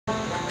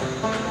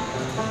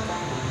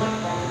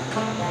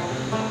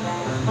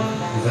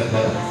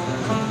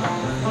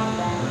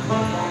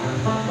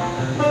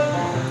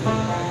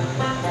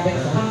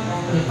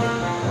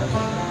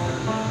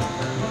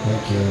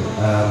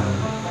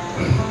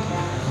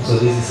So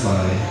this is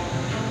my,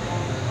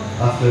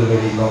 after a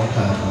very long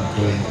time I'm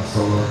doing a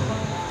solo.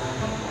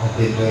 I've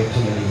been doing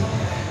too many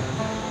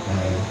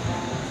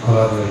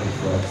collaborative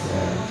works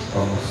and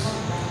almost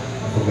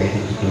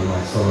forgetting to do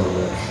my solo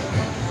work.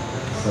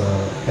 So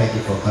thank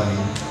you for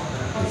coming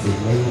this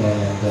evening,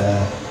 and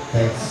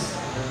thanks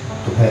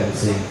to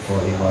Tenzin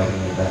for inviting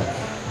me back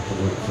to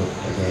Woodford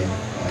again.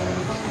 And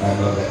I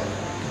know that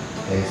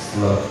there's a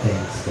lot of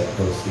things that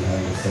goes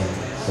behind the scenes.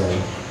 So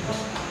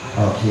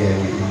out here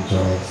we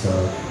enjoy. So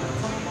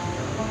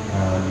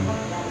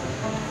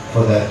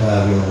for that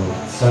I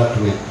will start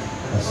with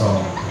a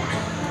song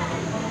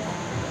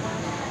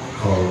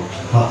called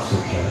Heart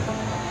Sutra,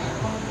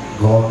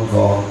 Gone,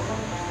 Gone,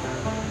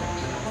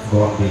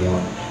 Gone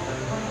Beyond,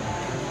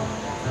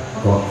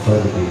 Gone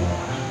Further Beyond,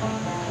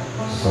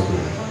 so be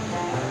it.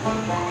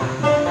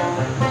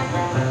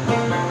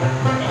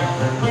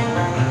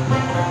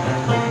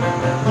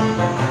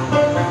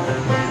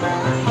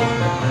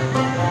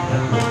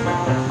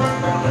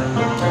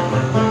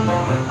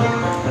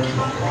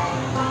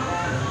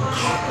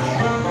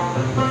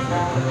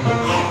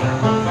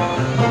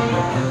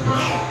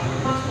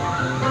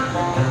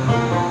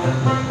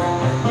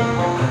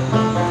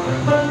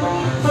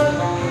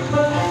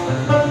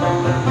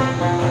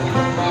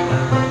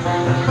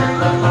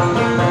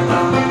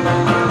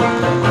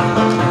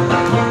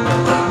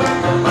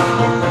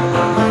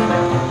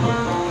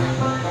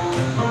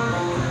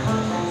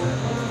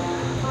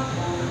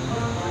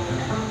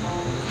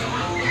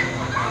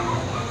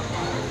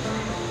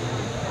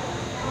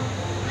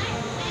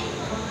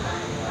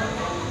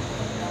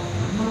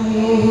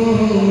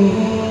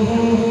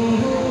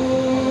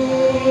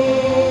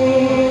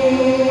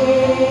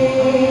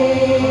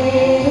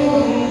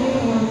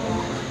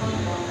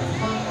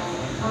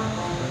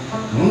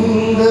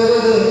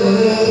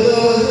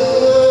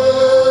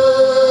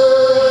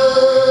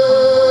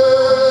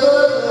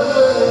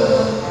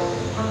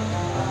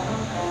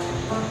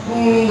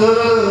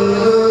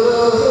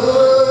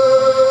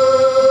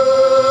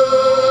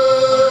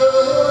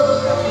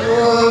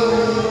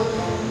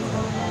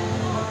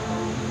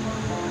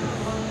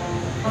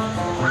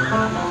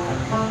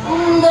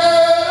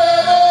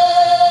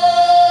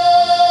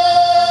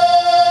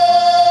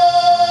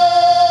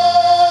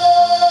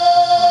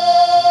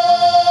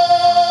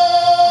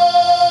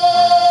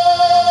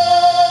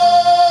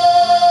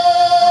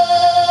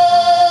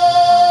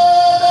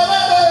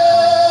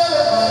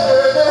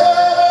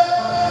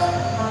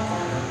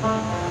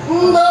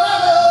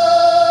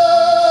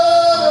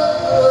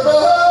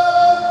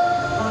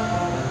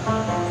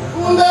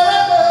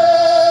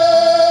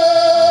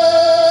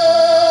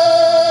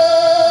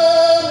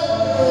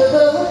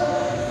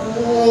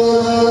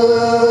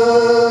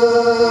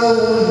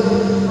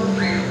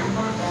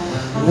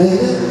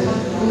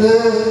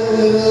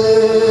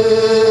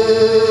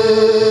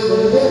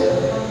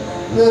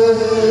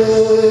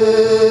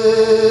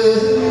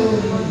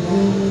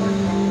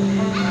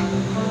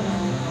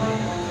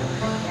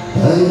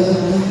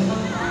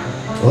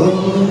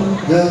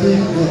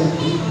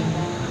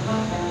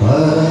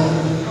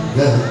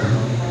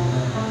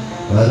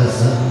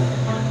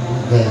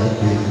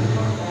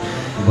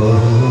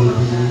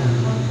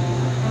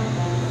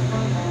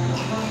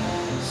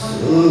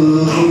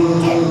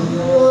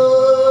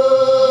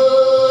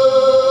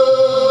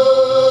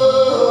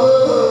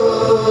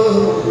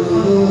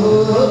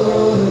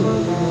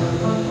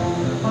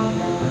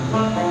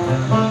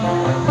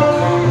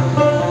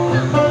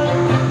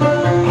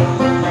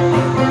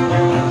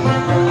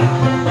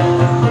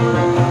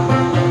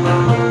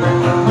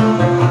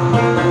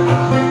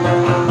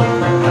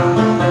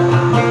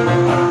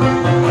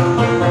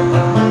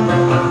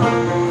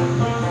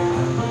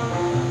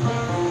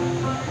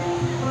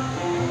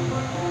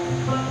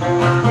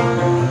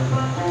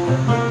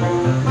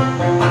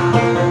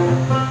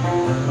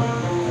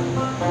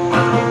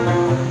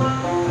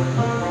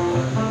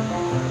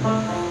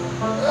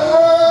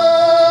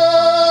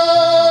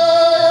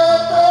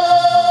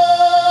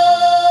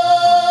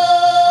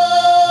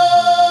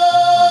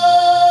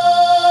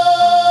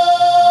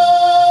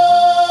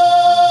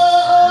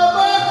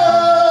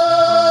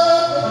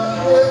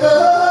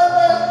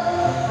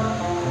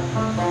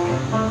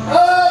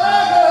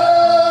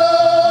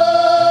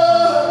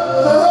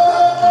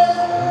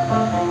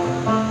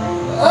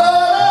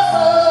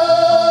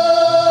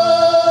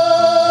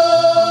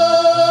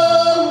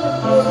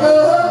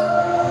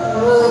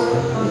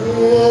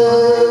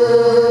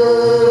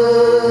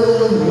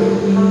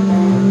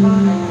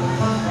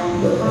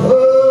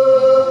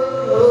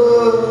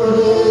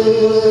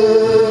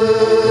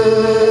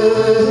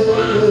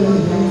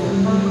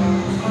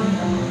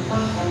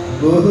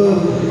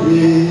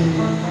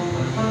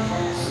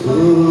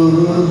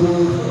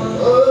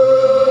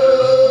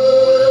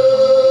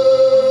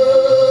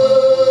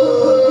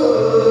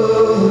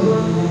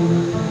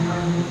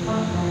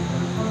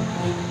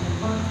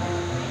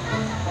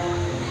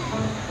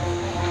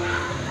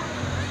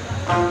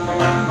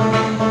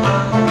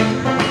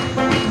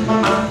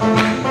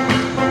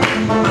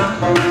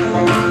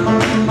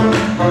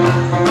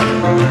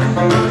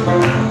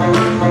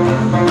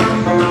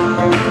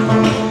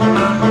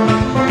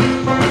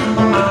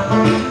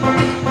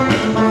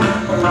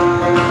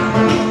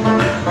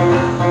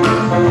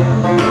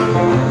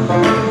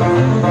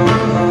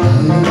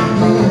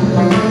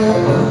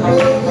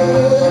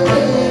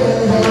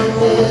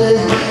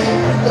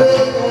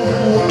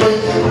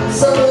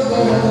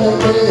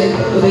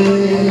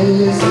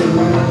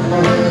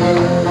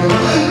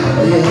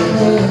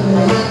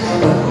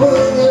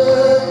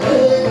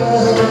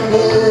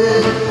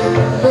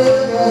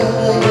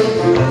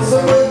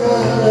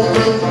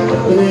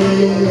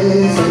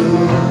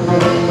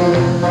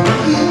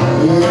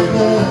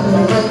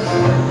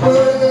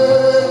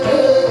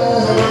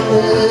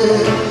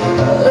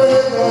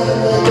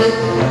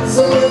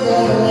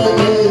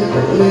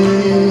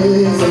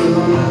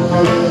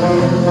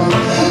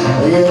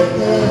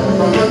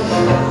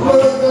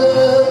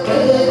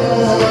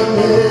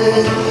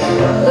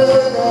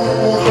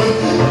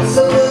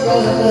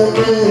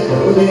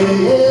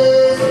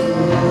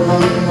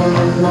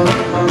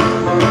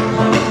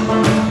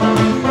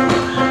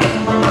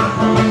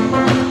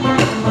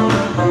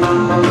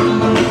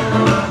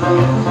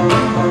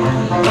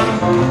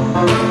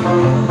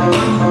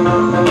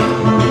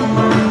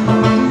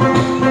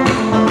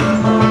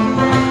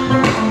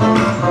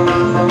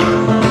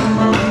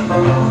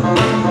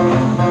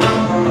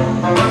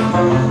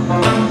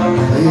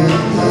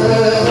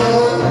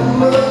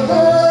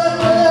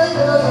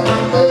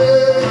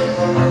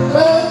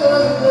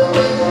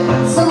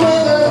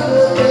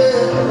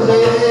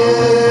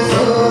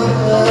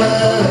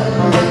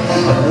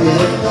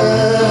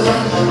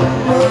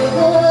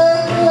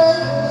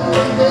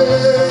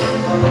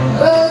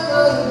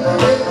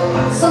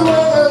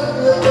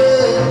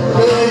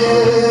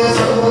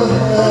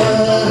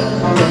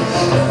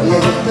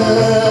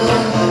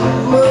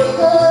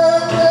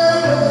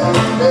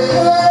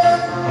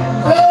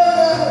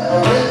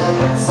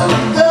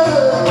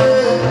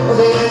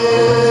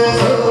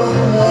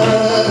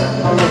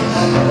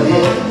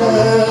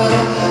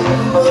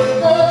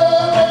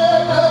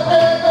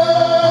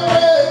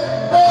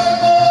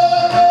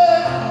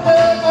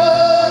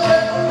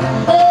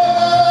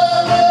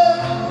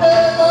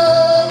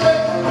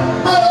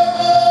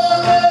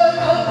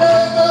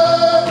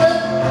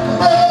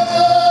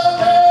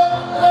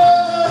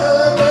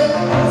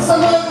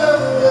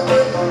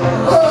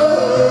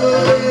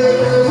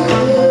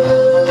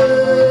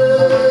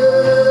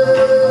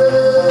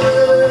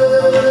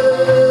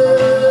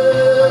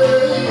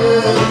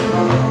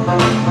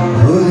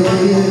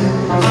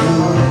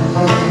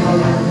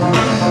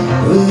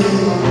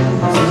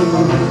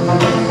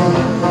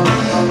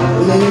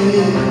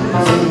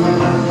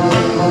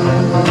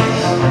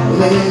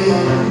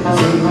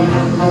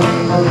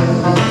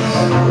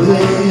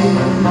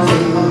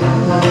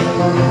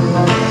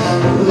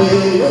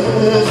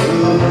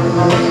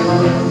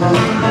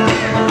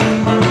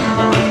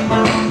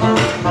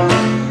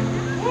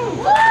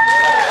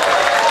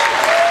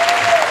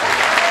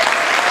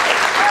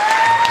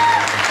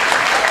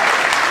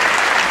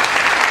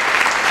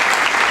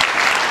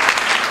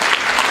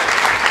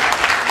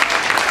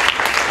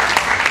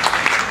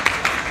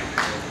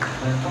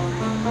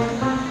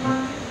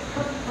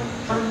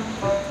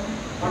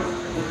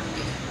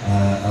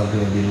 I'll do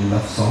a little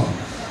love song,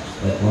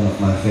 that one of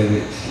my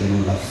favorite little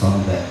love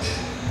song, that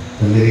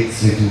the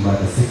lyrics written by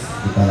the sixth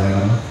Dalai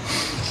Lama,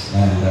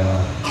 and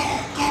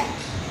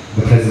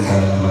the present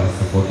Dalai Lama is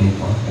the 14th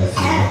one, as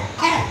you know.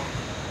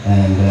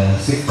 And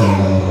sixth Dalai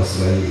Lama was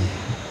very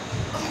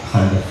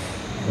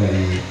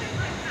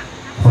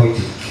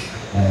poetic,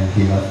 and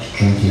he loved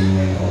drinking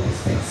and all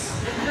these things.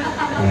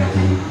 And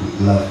he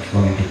loved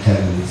going to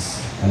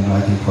taverns and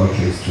writing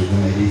poetry to the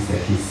ladies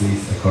that he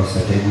sees across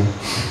the table.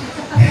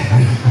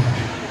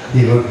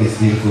 He wrote this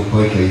beautiful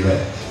poetry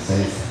that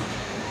says,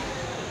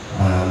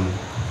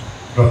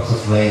 drops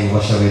of rain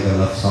wash away the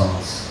love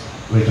songs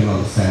written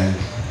on the sand,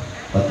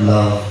 but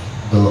love,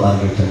 though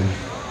unwritten,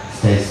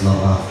 stays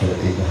long after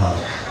in the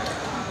heart.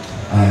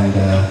 And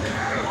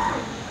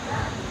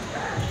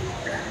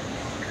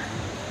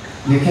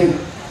you can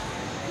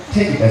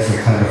take it as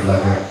a kind of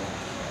like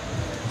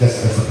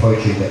just as a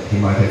poetry that he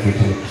might have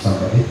written it to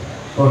somebody,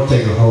 or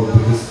take a whole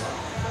Buddhist,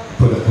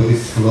 put a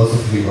Buddhist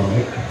philosophy on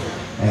it,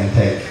 and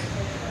take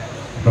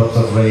drops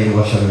of rain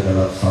wash away the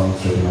love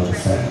songs written on the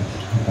sand,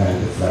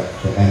 and it's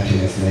like the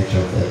emptiness nature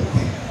of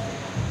everything.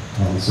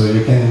 So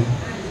you can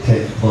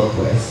take it both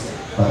ways,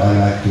 but I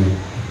like to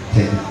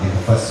take it in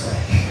the first way.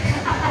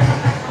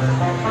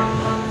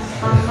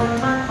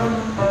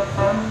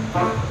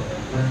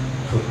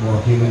 Put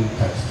more human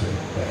touch to it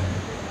there.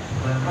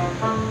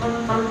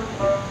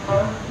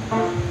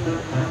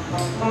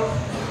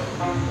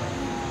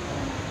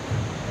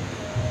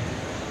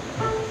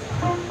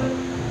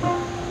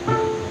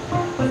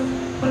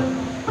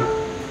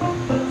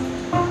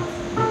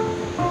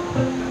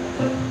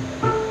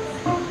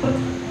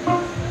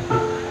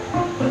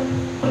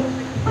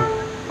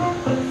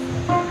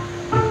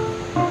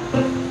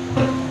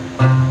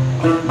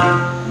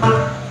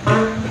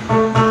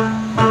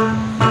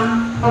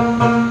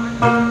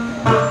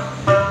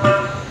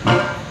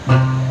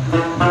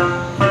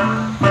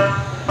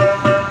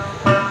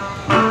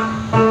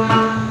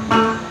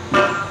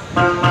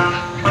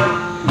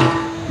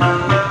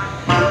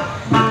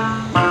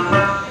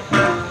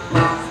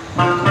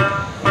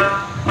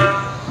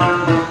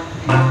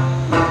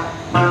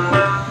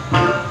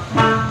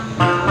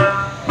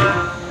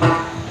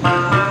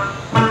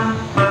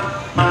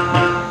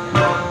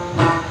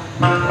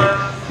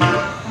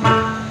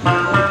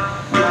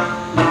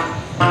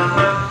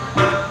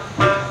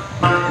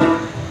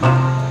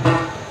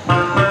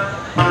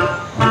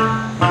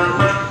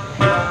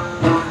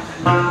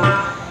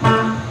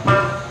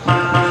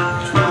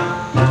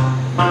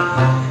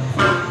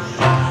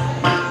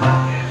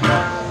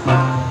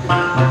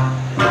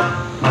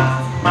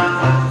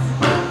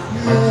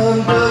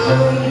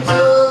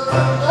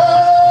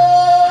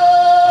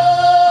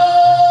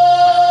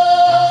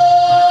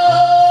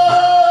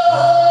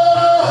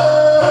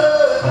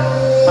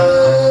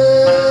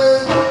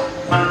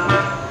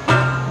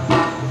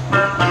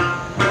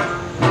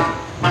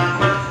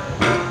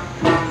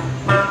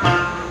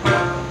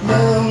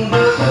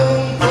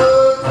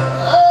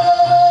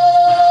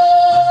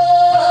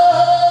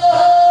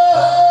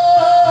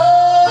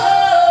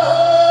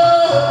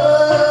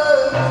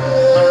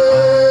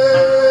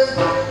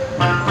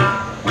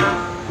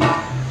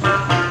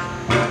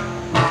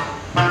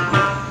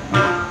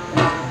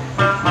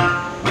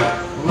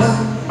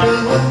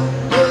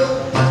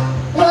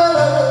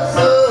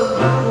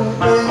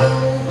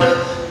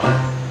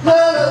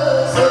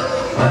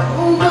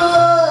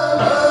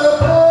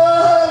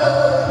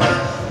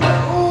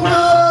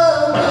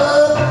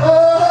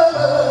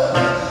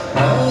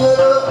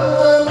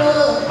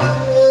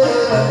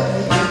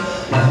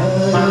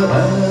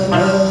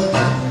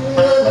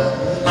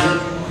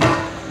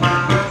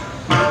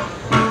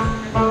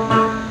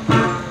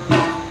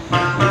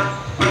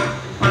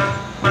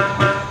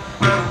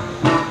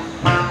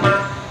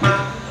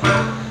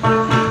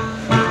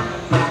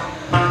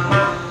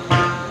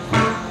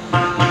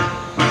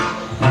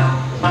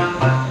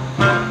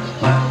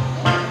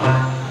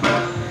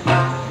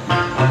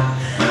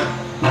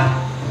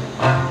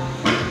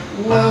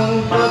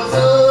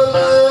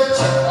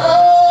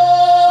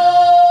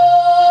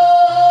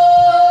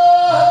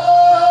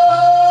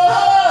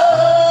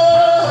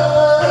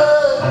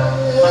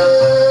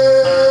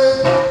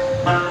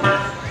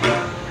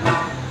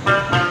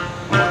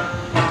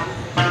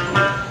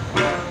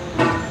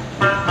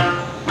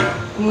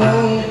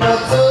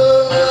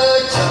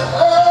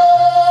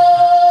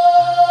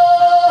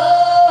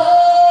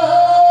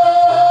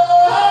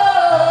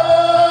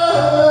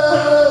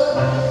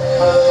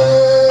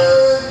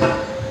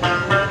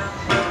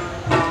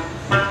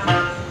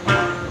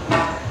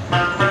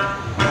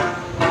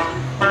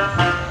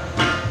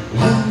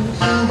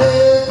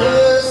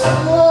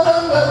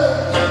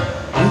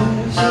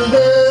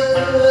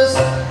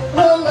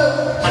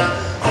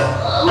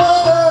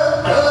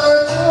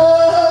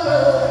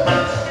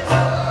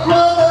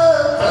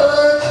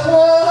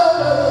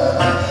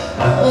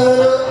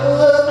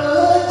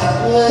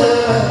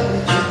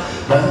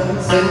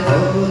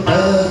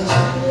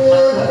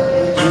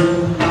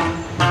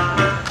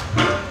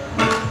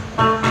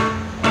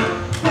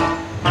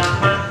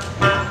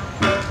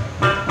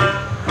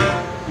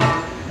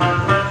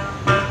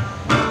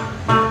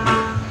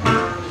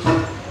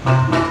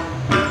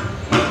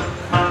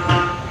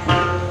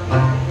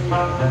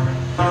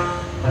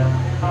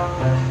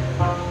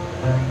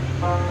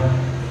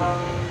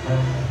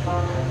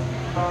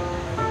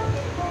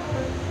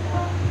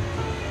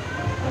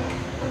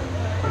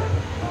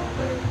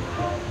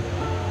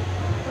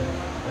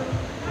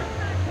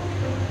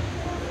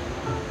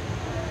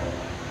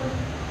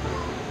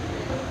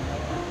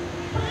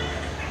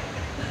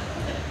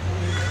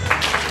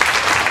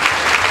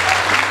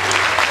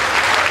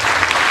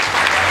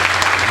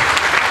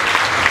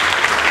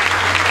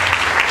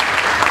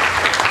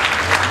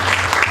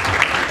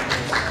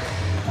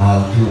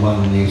 I'll do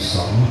one new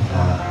song,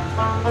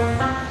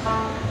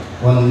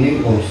 one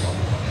new old song.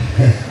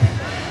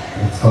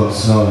 It's called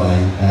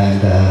Snowline,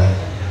 and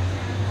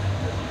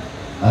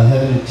I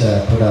haven't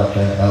put out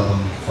an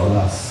album for the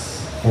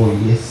last 4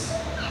 years,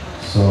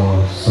 so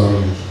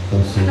sorry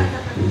those who've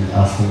been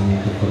asking me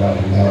to put out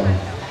an album.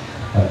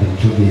 I've been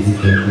too busy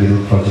doing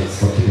little projects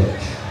for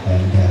Tibet,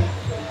 and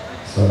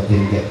so I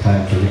didn't get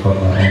time to record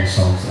my own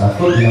songs. I've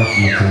got enough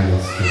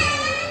materials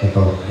to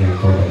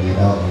record a new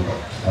album, but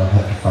I'll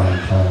have to find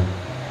time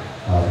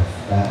out of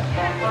that.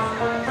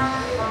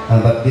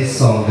 But this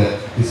song,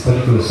 this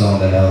particular song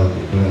that I'll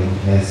be doing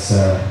is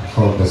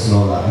called The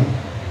Snowline,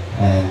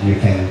 and you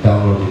can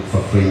download it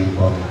for free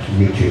on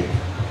YouTube.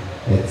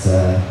 It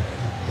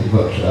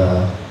got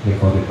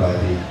recorded by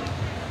the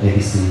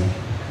ABC,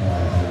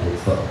 and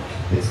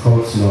it's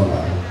called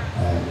Snowline.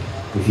 And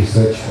if you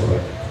search for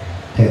it,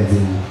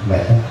 Tenzin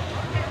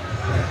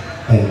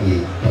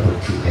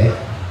N-E-T-T-A,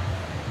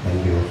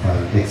 and you'll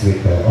find it's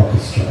with the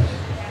orchestra.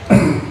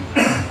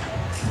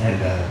 And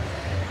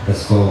the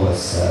score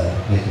was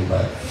written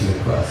by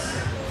Philip Glass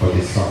for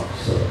this song,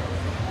 so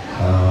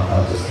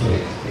I'll just do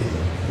it in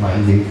my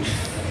lute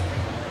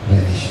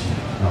rendition,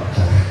 not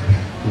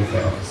with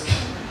the orchestra.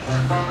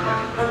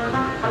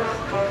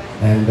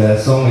 And the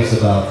song is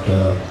about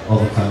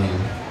overcoming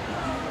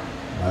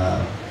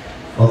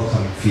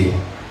fear.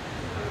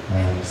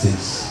 And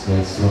since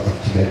there's a lot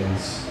of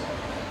Tibetans,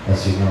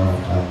 as you know,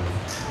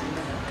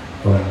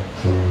 going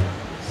through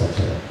such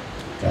a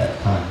bad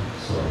time,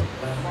 so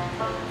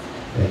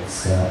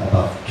it's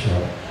about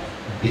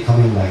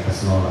becoming like a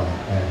snowline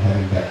and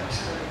having that,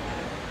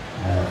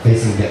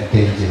 facing that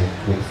danger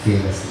with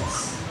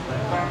fearlessness.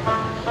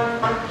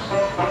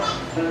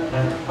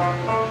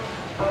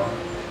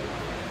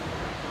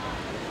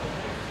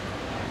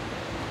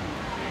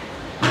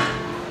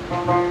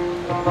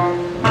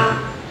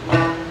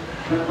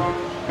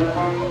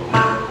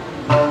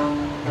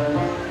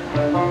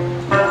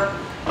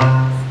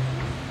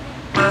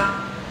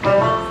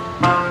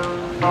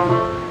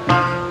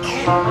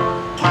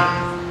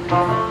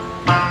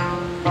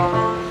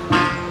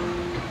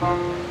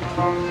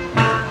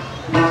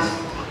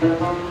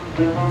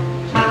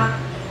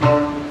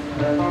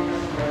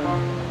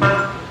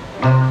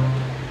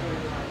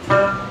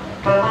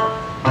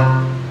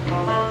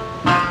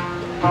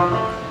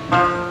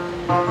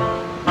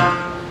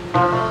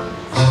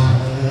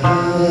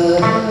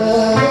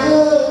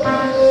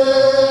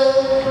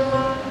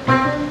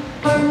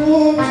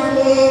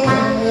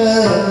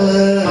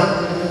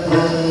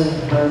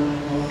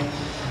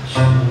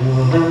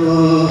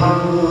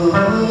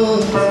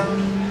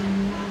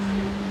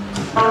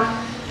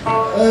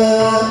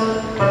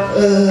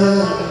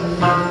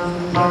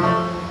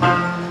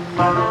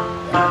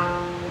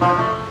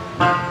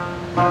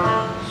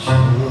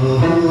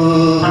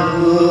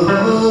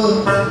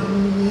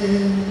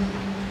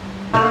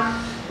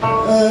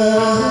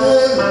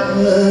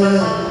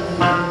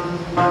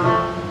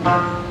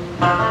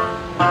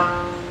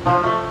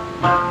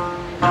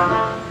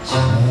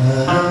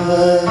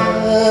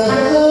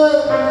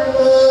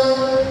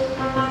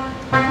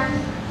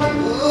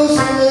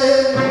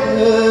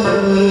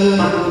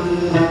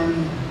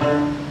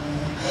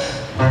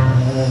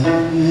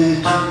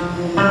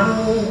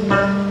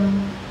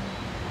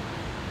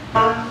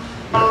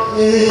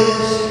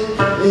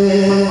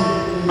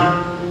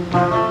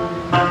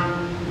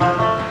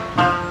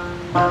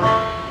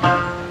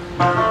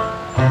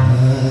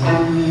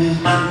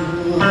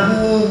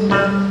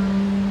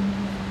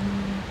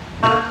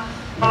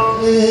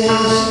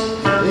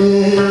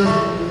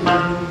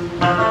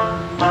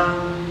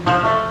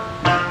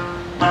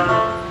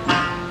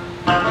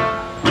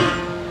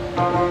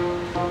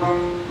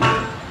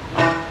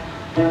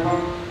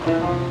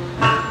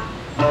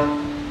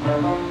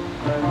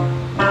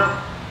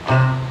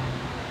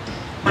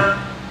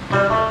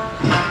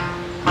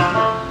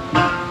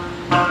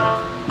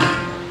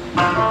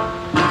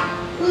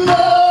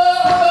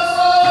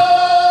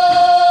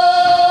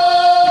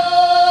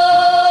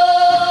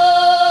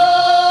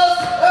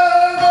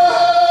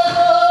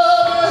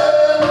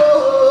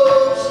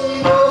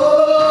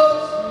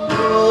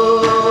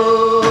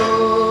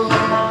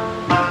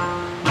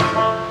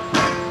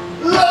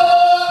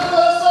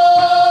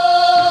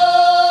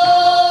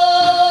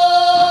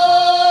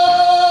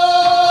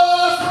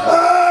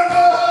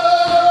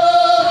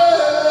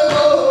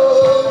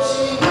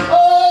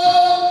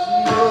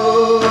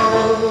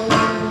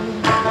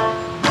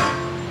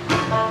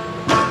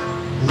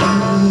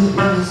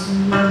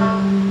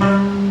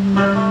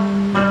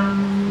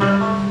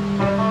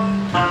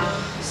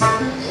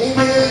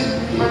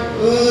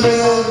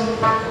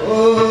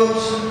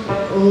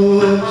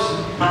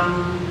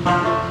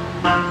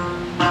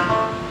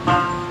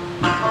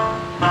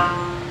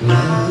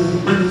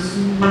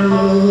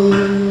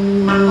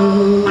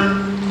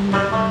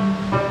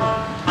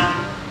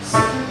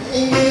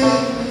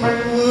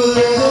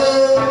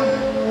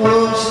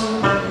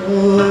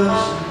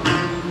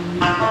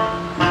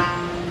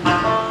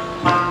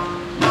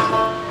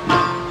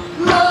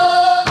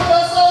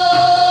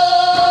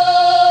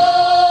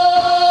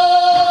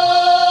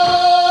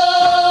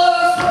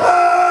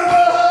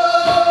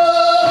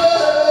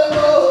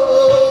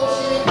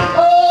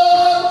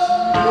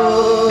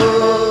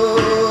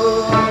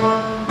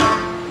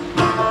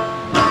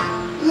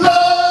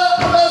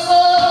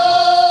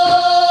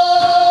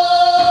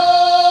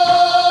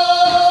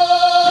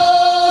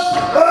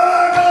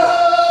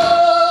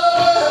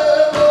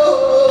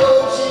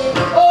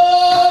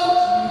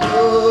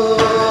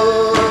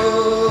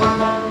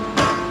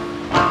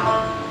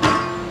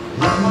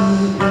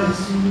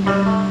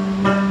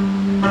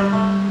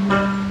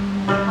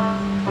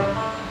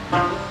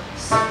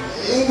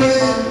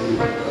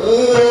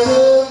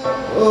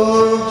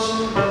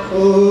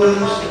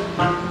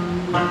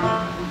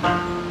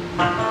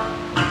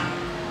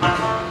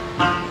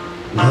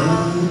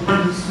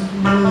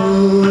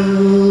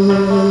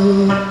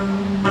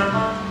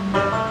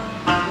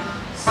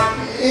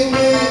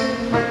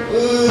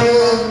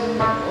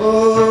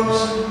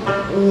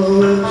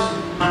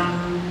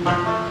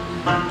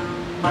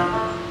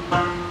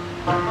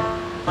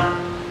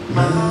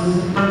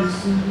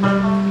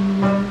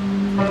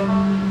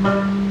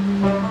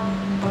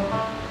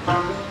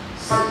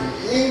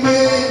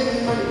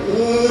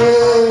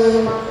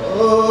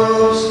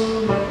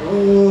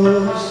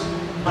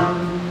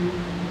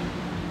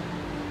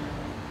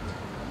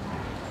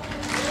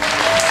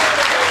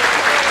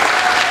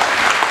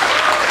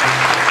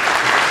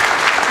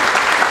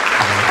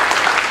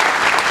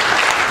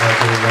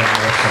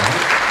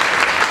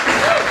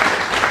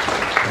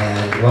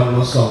 One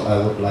more song I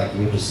would like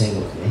you to sing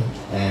with me,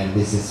 and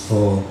this is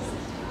for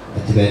a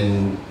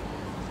Tibetan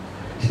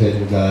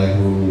guy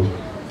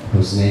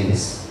whose name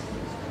is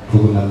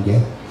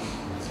Choegyal,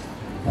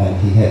 and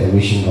he had a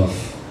vision of,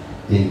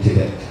 in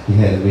Tibet, he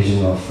had a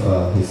vision of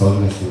His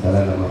Holiness the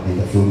Dalai Lama in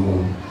the full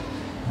moon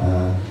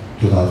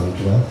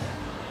 2012,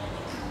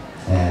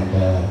 and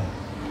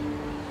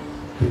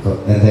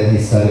then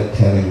he started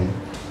telling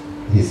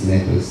his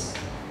neighbors,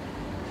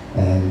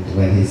 and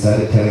when he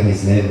started telling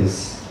his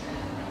neighbors,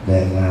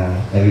 then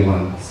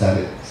everyone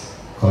started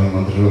going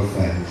on the roof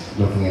and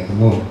looking at the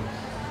moon,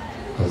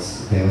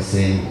 because they were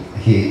saying,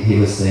 he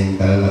was saying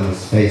Dalai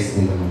Lama's face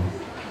in the moon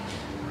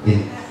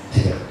in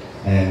Tibet.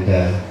 And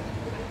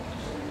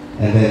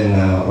then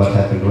what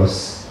happened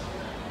was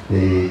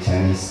the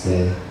Chinese,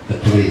 the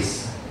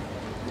police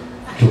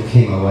took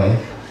him away,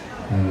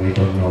 and we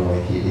don't know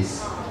where he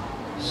is.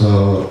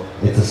 So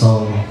it's a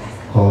song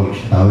called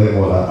Dawe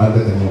Bola,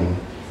 Under the Moon.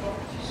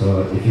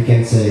 So if you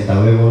can say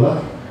Dawe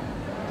Bola,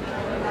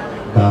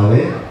 Dawe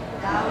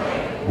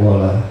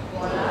Bola,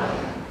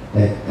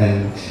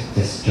 and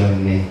just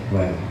join me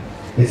when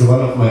it's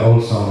one of my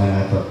old songs, and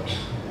I thought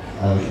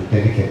I would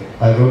dedicate.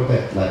 I wrote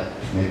that like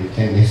maybe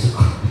 10 years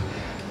ago,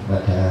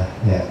 but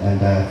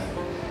yeah,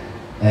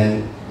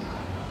 and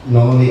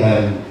normally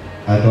I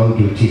don't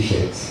do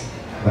T-shirts,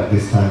 but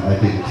this time I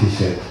did a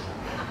T-shirt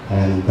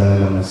and Dalai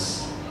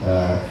Lama's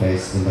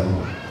face in the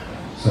moon.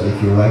 So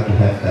if you like to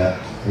have that,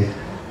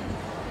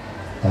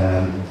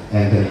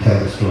 and then tell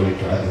the story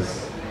to others.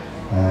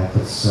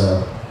 Because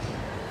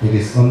it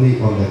is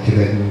only on the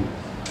Tibetan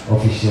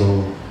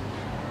official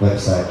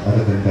website.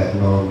 Other than that,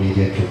 no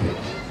media took it,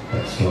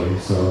 that story.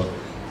 So,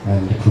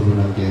 and the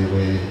Choegyal,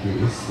 where he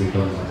is, we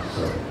don't know.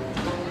 So,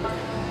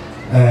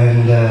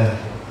 and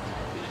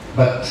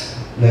but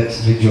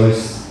let's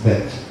rejoice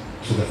that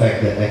to the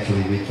fact that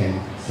actually we can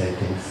say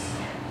things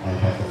and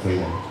have the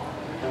freedom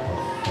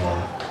of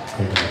thought.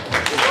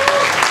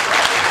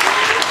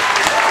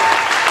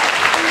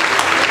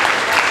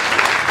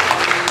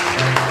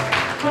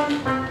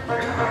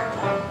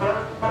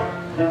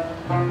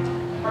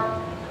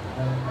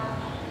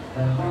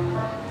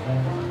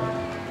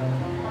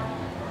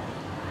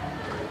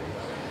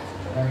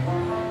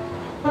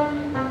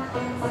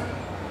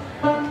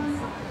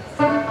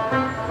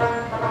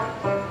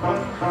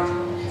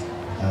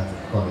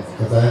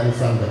 Because I haven't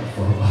sung that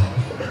for a while.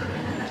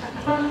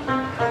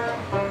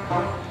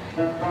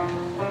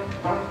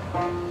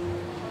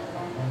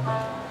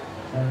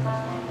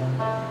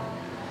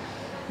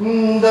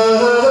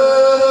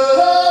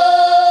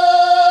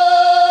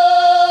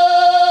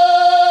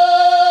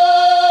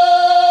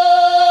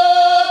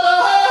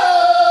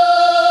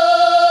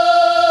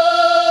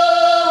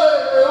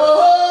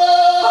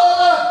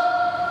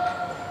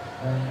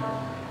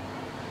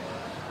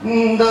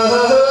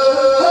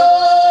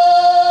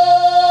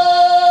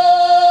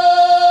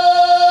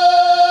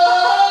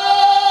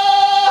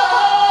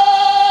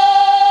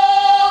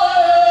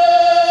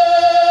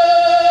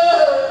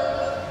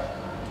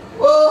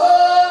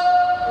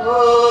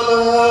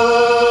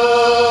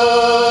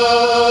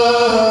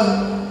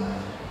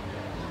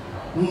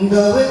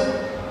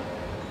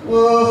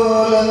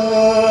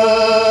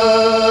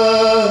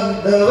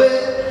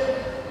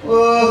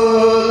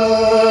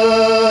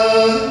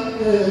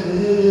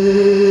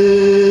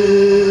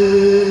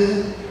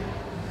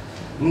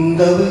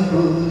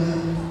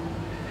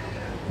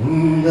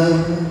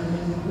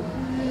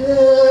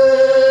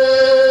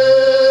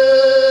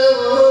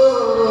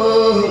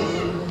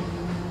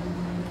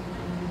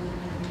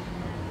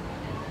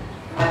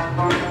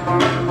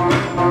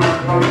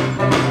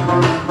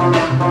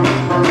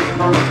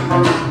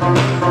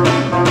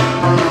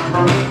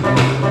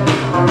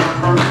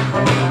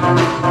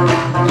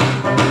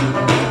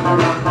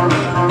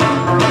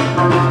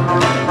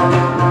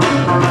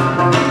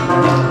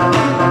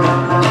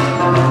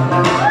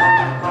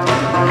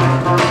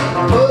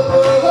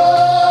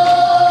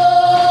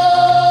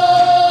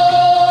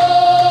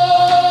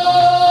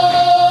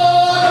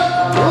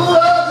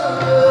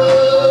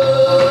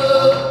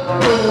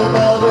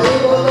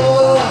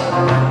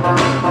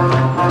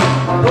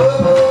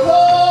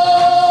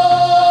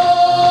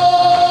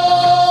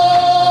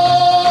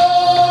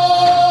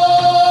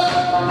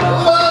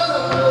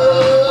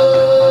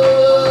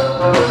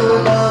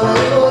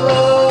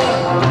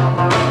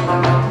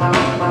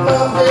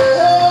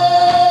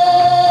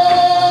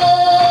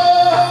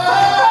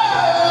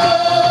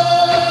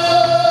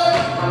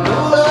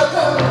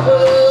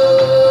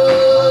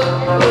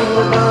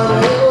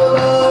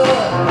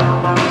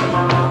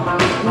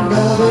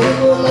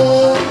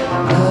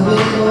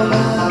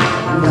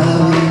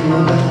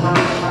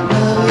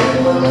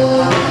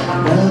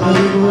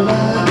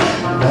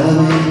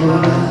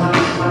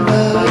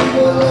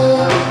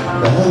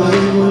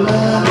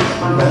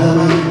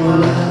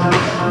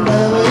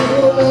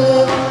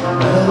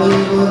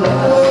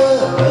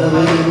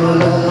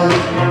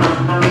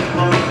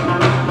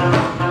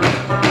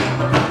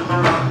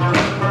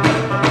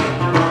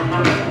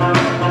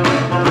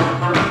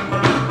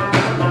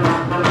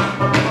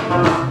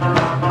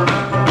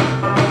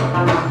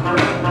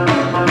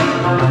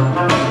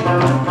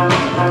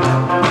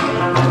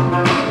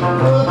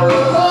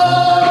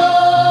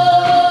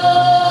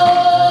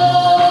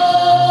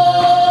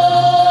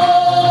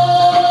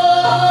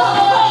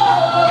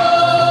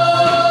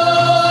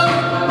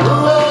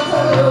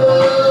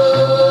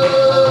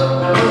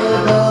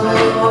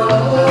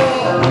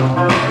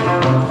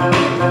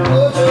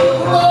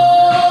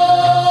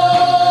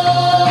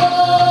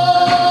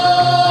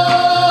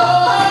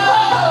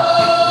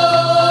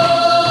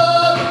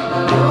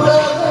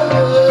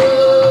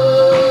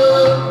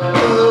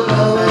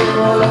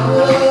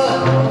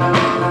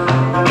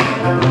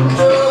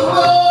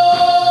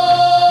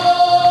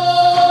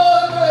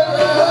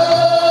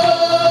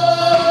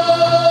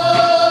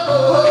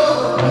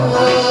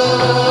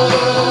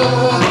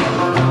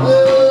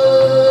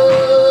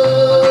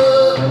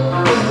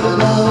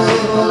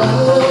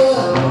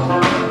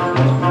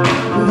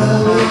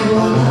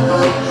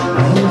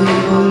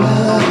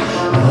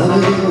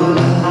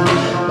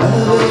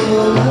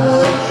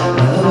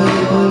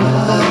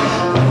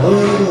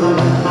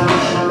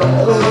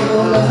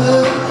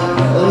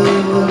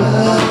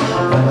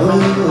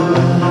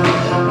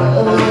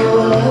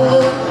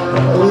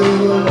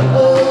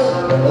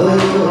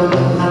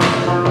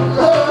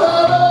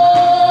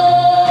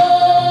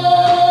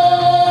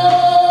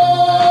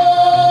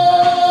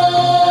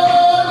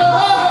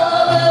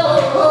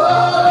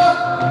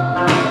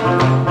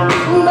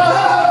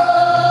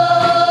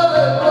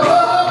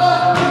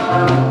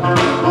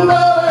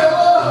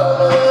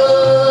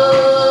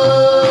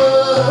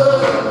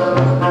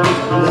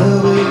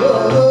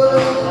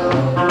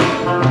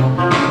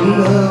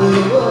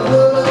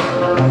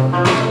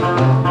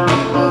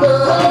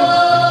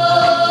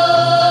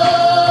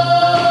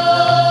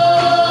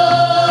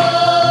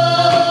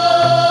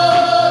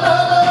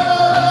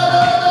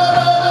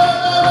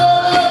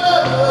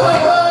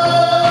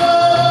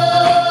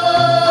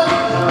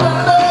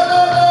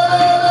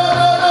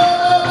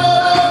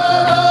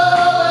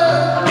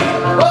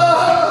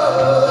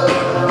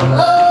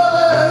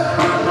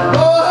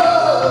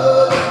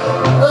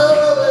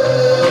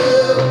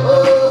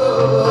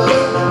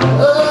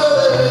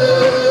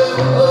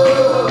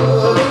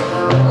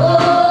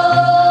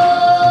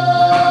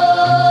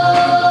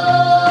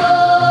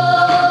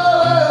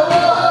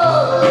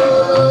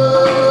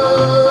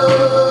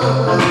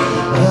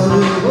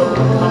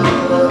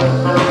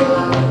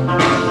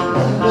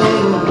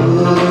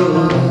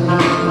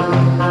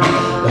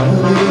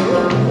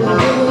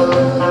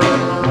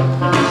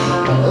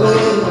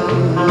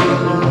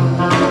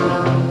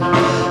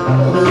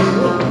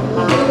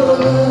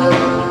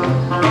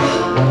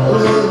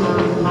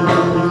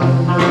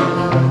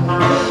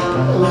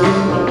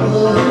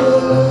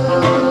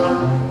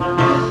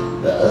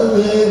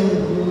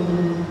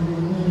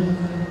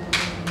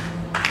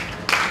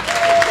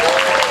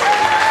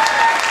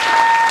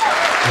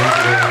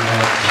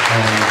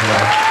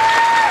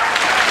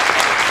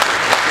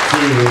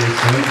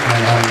 soon,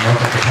 and I'm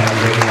most of the time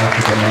looking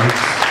after the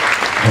monks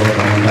for the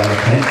mandala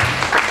tent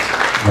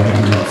when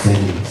I'm not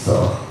singing.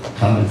 So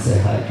come and say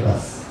hi to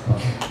us.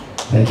 Okay.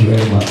 Thank you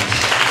very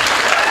much.